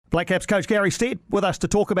Black Caps coach Gary Stead with us to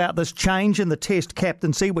talk about this change in the Test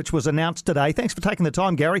captaincy, which was announced today. Thanks for taking the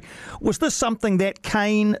time, Gary. Was this something that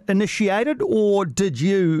Kane initiated, or did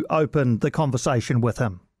you open the conversation with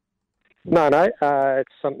him? No.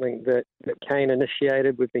 It's something that Kane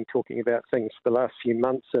initiated. We've been talking about things for the last few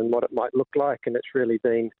months and what it might look like, and it's really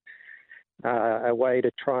been a way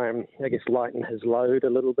to try and, I guess, lighten his load a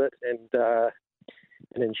little bit and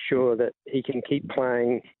ensure that he can keep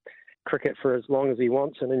playing cricket for as long as he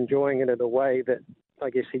wants and enjoying it in a way that I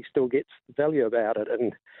guess he still gets value about it.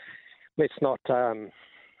 And let's not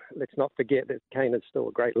forget that Kane is still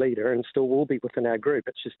a great leader and still will be within our group.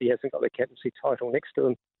 It's just he hasn't got the captaincy title next to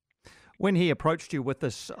him. When he approached you with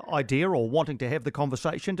this idea or wanting to have the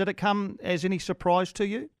conversation, did it come as any surprise to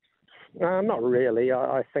you? Not really.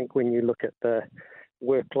 I think when you look at the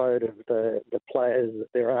workload of the players that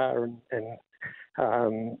there are and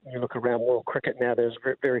you look around world cricket now, there's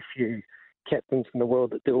very few captains in the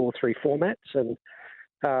world that do all three formats. And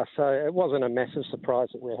so it wasn't a massive surprise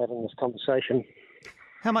that we're having this conversation.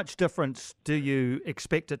 How much difference do you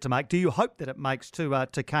expect it to make? Do you hope that it makes to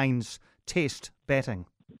Kane's Test batting?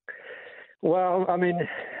 Well, I mean,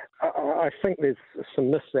 I think there's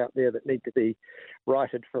some myths out there that need to be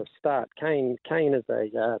righted for a start. Kane as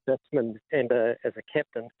a batsman and as a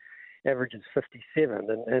captain averages 57,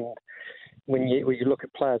 and when you look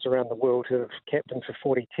at players around the world who have captained for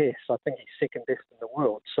 40 tests, I think he's second best in the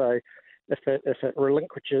world. So if it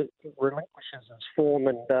relinquishes his form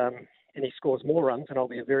and he scores more runs, then I'll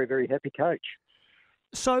be a very, very happy coach.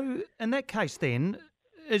 So in that case then,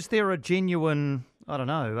 is there a genuine,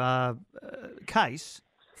 case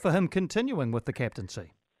for him continuing with the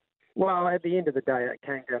captaincy? Well, at the end of the day, it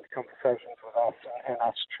came down to conversations with us and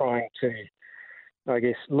us trying to, I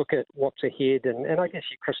guess, look at what's ahead. And I guess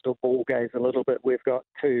your crystal ball gaze a little bit. We've got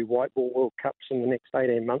 2 white ball World Cups in the next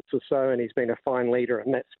 18 months or so, and he's been a fine leader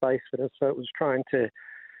in that space for us. So it was trying to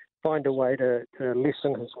find a way to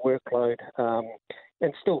lessen his workload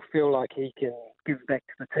and still feel like he can give back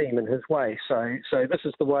to the team in his way. So this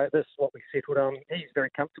is what we settled on. He's very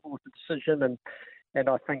comfortable with the decision, and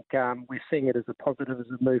I think we're seeing it as a positive as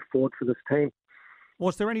a move forward for this team.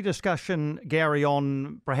 Was there any discussion, Gary,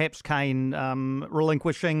 on perhaps Kane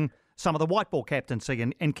relinquishing some of the white ball captaincy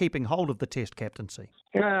and keeping hold of the Test captaincy?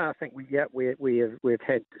 I think we've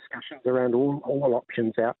had discussions around all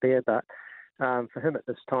options out there, but for him at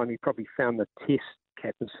this time, he probably found the Test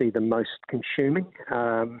captaincy the most consuming.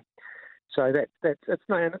 So it's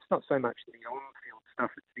not so much the on-field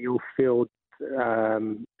stuff; it's the off-field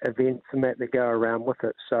events and that go around with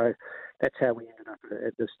it. So that's how we ended up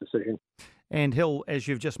at this decision. And he'll, as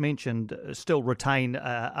you've just mentioned, still retain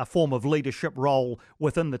a form of leadership role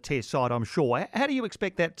within the Test side, I'm sure. How do you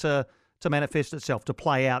expect that to manifest itself, to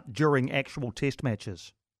play out during actual Test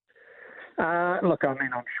matches? Look, I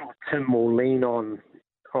mean, I'm sure Tim will lean on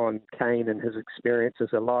Kane and his experiences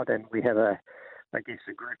a lot, and we have a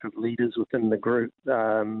group of leaders within the group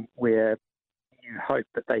where you hope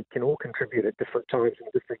that they can all contribute at different times in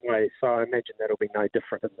different ways. So I imagine that'll be no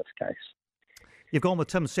different in this case. You've gone with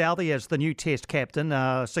Tim Southee as the new Test captain,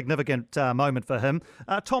 a significant moment for him.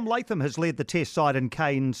 Tom Latham has led the Test side in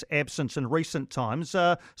Kane's absence in recent times.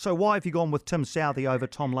 So why have you gone with Tim Southee over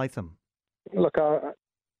Tom Latham? Look,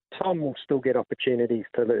 Tom will still get opportunities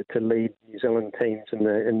to lead New Zealand teams in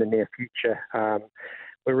the near future.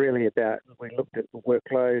 We looked at the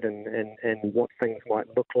workload and what things might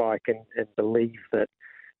look like and believe that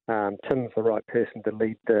Tim's the right person to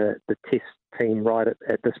lead the Test team right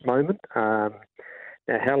at this moment.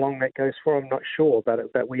 Now, how long that goes for, I'm not sure,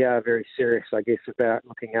 but we are very serious, I guess, about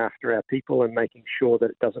looking after our people and making sure that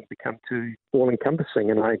it doesn't become too all-encompassing.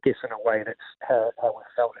 And I guess in a way that's how we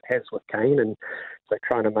felt it has with Kane, and so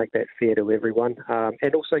trying to make that fair to everyone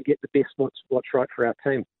and also get the best what's right for our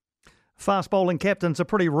team. Fast bowling captains are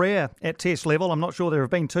pretty rare at Test level. I'm not sure there have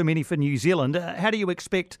been too many for New Zealand. How do you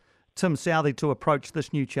expect Tim Southee to approach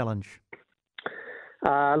this new challenge?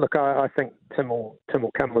 Look, I think Tim will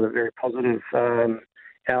come with a very positive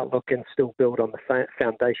outlook and still build on the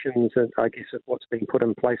foundations, and I guess of what's been put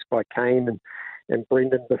in place by Kane and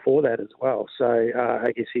Brendan before that as well. So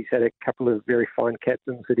I guess he's had a couple of very fine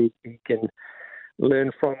captains that he can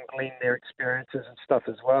learn from, glean their experiences and stuff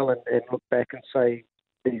as well, and look back and say,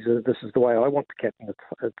 this is the way I want to captain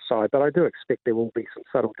the side. But I do expect there will be some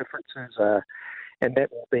subtle differences, and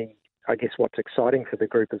that will be, I guess, what's exciting for the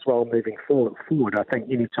group as well moving forward. I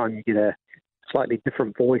think anytime you get a slightly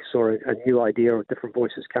different voice or a new idea or different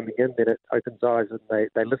voices coming in, then it opens eyes and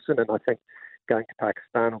they listen. And I think going to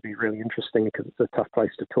Pakistan will be really interesting because it's a tough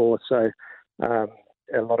place to tour. So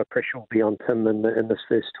a lot of pressure will be on Tim in this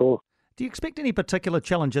first tour. Do you expect any particular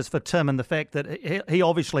challenges for Tim in the fact that he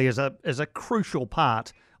obviously is a crucial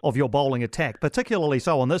part of your bowling attack, particularly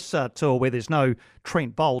so on this tour where there's no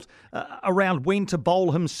Trent Boult, around when to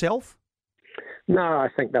bowl himself? No, I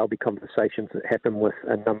think there'll be conversations that happen with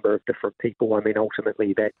a number of different people. I mean,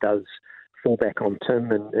 ultimately that does fall back on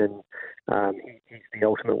Tim, and he's the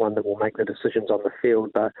ultimate one that will make the decisions on the field.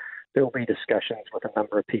 But there'll be discussions with a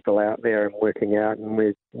number of people out there and working out,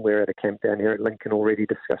 and we're at a camp down here at Lincoln already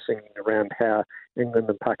discussing around how England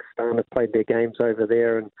and Pakistan have played their games over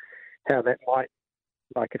there and how that might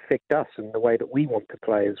affect us and the way that we want to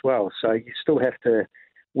play as well. So you still have to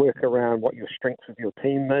work around what your strengths of your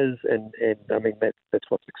team is, and I mean that's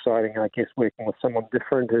what's exciting. I guess working with someone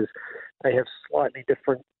different is they have slightly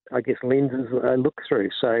different, I guess, lenses they look through.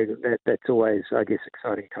 So that's always, I guess,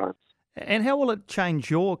 exciting times. And how will it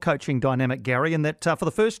change your coaching dynamic, Gary, in that for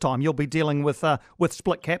the first time you'll be dealing with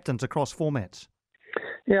split captains across formats?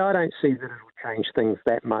 Yeah, I don't see that it'll change things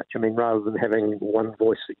that much. I mean, rather than having one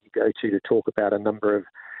voice that you go to talk about a number of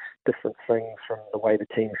different things from the way the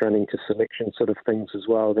team's running to selection sort of things as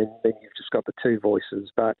well, then you've just got the two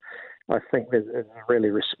voices. But I think there's a really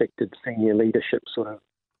respected senior leadership sort of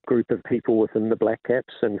group of people within the Black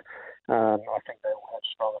Caps, and I think they all have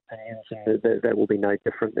strong opinions, and that will be no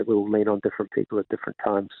different, that we'll lean on different people at different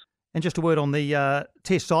times. And just a word on the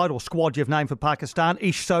test side or squad you've named for Pakistan.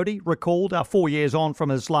 Ish Sodhi recalled 4 years on from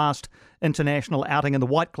his last international outing in the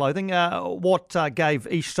white clothing. What gave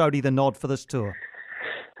Ish Sodhi the nod for this tour?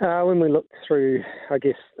 When we looked through, I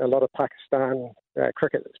guess, a lot of Pakistan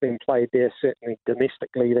cricket that's been played there, certainly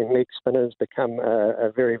domestically, the leg spinners become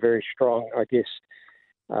a very, very strong, I guess,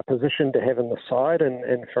 position to have in the side.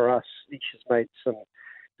 And for us, Ish has made some,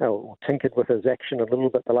 tinkered with his action a little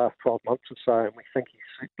bit the last 12 months or so, and we think he's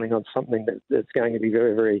settling on something that's going to be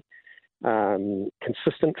very, very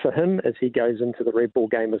consistent for him as he goes into the red ball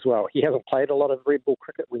game as well. He hasn't played a lot of red ball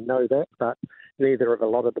cricket, we know that, but neither have a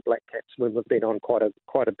lot of the Black Caps when we've been on quite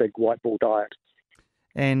a big white ball diet.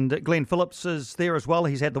 And Glenn Phillips is there as well.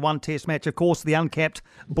 He's had the one test match, of course, the uncapped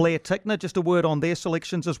Blair Tickner. Just a word on their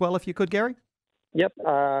selections as well, if you could, Gary. Yep.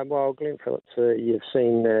 Well, Glenn Phillips, you've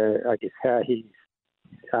seen, I guess, how he's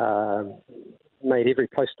made every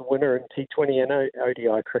postal winner in T20 and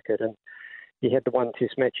ODI cricket, and he had the one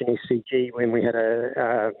test match in SCG when we had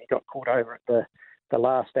he got caught over at the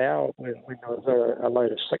last hour when there was a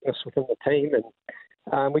load of sickness within the team,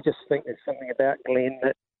 and we just think there's something about Glenn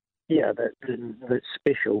that's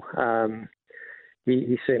special.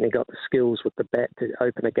 He certainly got the skills with the bat to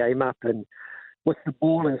open a game up, and with the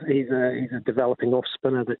ball, he's a developing off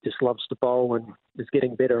spinner that just loves to bowl and is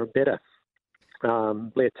getting better and better.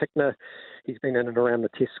 Blair Tickner, he's been in and around the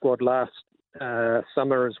test squad last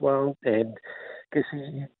summer as well, and I guess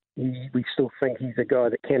we still think he's a guy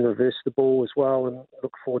that can reverse the ball as well, and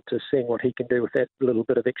look forward to seeing what he can do with that little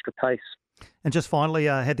bit of extra pace. And just finally,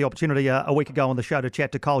 had the opportunity a week ago on the show to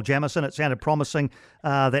chat to Cole Jamieson. It sounded promising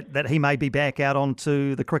that he may be back out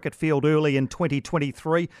onto the cricket field early in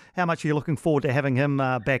 2023. How much are you looking forward to having him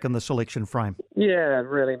back in the selection frame? Yeah,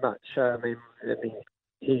 really much. I mean,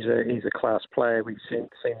 he's a class player. We've seen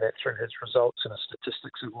that through his results and the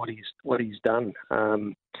statistics of what he's done.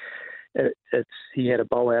 He had a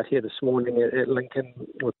bowl out here this morning at Lincoln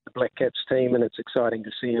with the Black Caps team, and it's exciting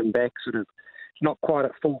to see him back. Sort of, not quite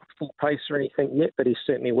at full pace or anything yet, but he's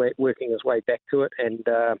certainly working his way back to it, and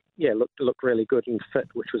looked really good and fit,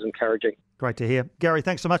 which was encouraging. Great to hear, Gary.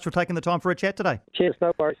 Thanks so much for taking the time for a chat today. Cheers,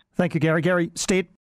 no worries. Thank you, Gary. Gary Stead.